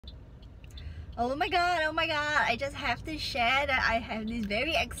Oh my god, I just have to share that I have this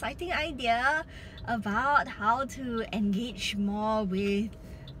very exciting idea about how to engage more with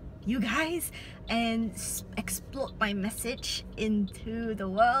you guys and explode my message into the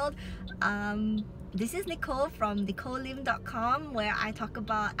world. This is Nicole from NicoleLim.com, where I talk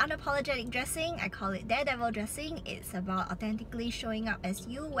about unapologetic dressing. I call it daredevil dressing. It's about authentically showing up as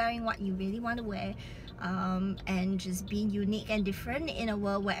you, wearing what you really want to wear, and just being unique and different in a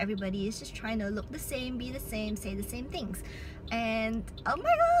world where everybody is just trying to look the same, be the same, say the same things. And oh my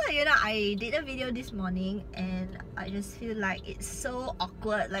god, you know, I did a video this morning and I just feel like it's so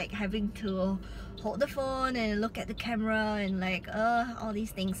awkward, like having to hold the phone and look at the camera and like all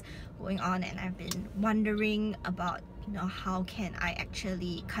these things going on. And I've been wondering about, you know, how can I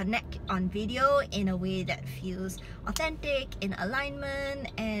actually connect on video in a way that feels authentic, in alignment,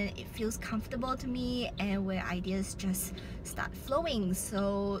 and it feels comfortable to me, and where ideas just start flowing.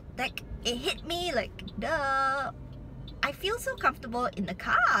 So like it hit me like, duh, I feel so comfortable in the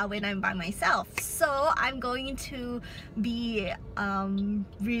car when I'm by myself. So I'm going to be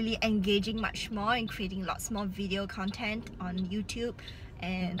really engaging much more and creating lots more video content on YouTube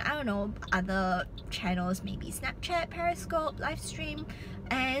and I don't know, other channels, maybe Snapchat, Periscope, Livestream.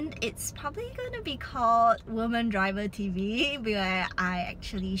 And it's probably gonna be called Woman Driver TV, where I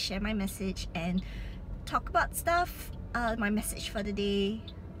actually share my message and talk about stuff, my message for the day,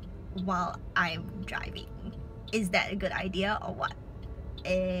 while I'm driving. Is that a good idea or what?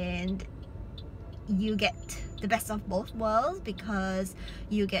 And you get the best of both worlds, because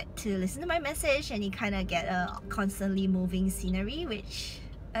you get to listen to my message and you kind of get a constantly moving scenery, which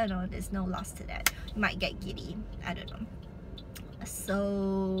I don't know, there's no loss to that. You might get giddy, I don't know.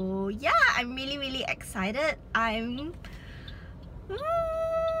 So yeah, I'm really excited. I'm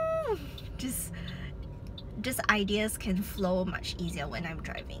just ideas can flow much easier when I'm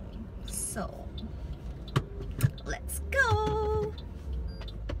driving. So let's go.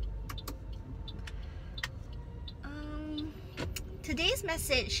 Today's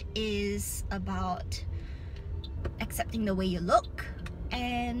message is about accepting the way you look,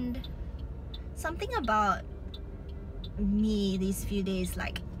 and something about me these few days,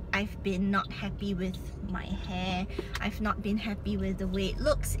 like I've been not happy with my hair. I've not been happy with the way it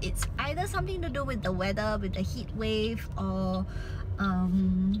looks. It's either something to do with the weather, with the heat wave, or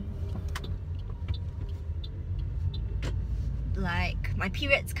like my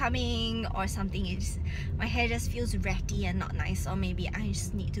period's coming or something. It's, my hair just feels ratty and not nice, or maybe I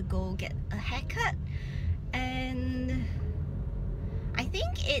just need to go get a haircut. And I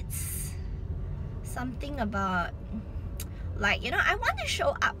think it's something about, like, you know, I want to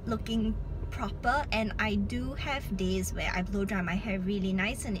show up looking proper, and I do have days where I blow dry my hair really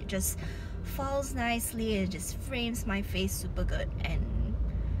nice and it just falls nicely and it just frames my face super good, and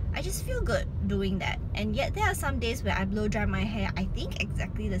I just feel good doing that. And yet there are some days where I blow dry my hair, I think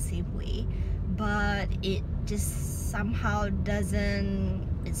exactly the same way, but it just somehow doesn't,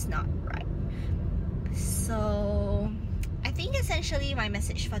 it's not right. So I think essentially my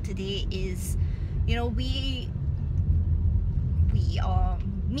message for today is, you know, we are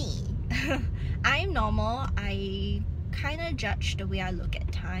me. I'm normal. I kind of judge the way I look at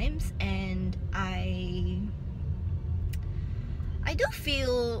times, and I do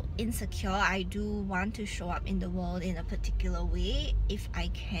feel insecure. I do want to show up in the world in a particular way if I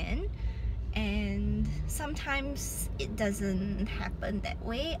can, and sometimes it doesn't happen that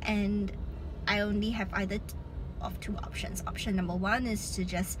way, and I only have either of two options. Option number one is to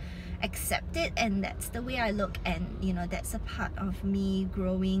just accept it, and that's the way I look, and you know, that's a part of me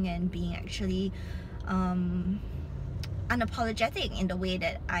growing and being actually unapologetic in the way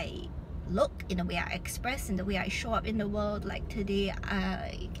that I look, in the way I express, in the way I show up in the world. Like today,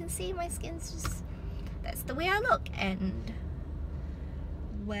 you can see my skin's just, that's the way I look, and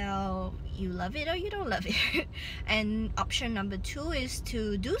well, you love it or you don't love it. And option number two is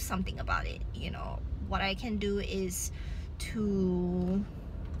to do something about it. You know, what I can do is to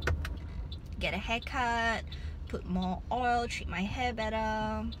get a haircut, put more oil, treat my hair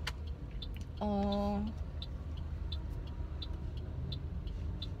better, or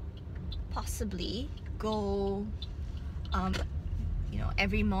possibly go you know,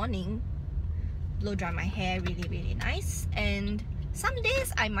 every morning blow dry my hair really nice. And some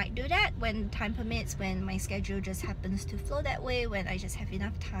days I might do that when time permits, when my schedule just happens to flow that way, when I just have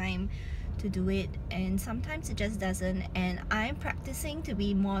enough time to do it, and sometimes it just doesn't. And I'm practicing to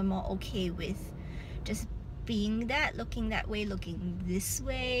be more and more okay with just being that, looking that way, looking this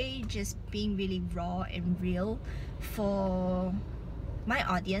way, just being really raw and real for my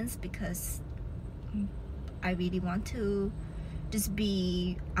audience, because I really want to just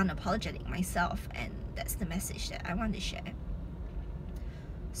be unapologetic myself, and that's the message that I want to share.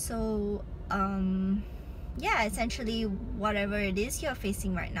 So yeah, essentially whatever it is you're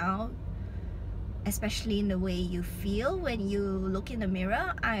facing right now, especially in the way you feel when you look in the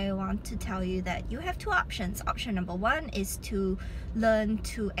mirror, I want to tell you that you have two options. Option number one is to learn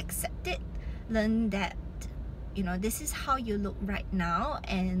to accept it, learn that, you know, this is how you look right now,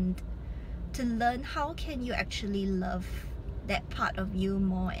 and to learn how can you actually love that part of you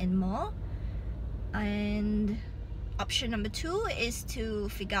more and more. And option number two is to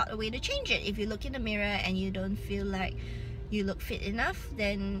figure out a way to change it. If you look in the mirror and you don't feel like you look fit enough,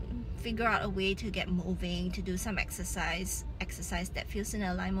 then figure out a way to get moving, to do some exercise that feels in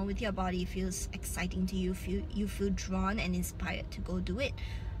alignment with your body, feels exciting to you, you feel drawn and inspired to go do it.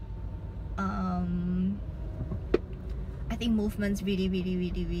 I think movement's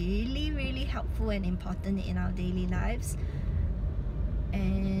really helpful and important in our daily lives.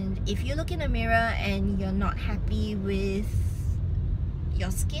 And if you look in the mirror and you're not happy with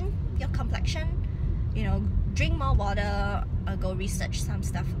your skin, your complexion, you know, drink more water, go research some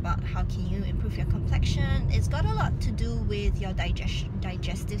stuff about how can you improve your complexion. It's got a lot to do with your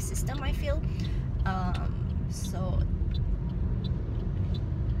digestive system, I feel. So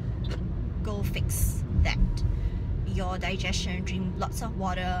go fix that. Your digestion, drink lots of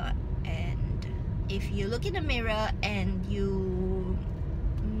water. And if you look in the mirror and you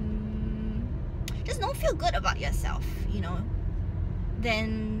just don't feel good about yourself, you know,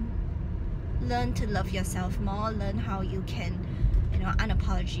 then learn to love yourself more. Learn how you can, you know,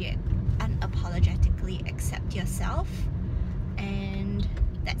 unapologetically accept yourself. And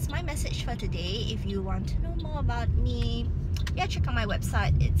that's my message for today. If you want to know more about me, yeah, check out my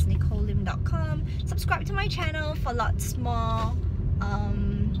website. It's nicolelim.com. Subscribe to my channel for lots more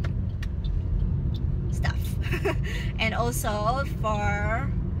stuff. And also for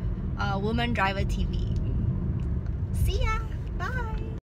Woman Driver TV.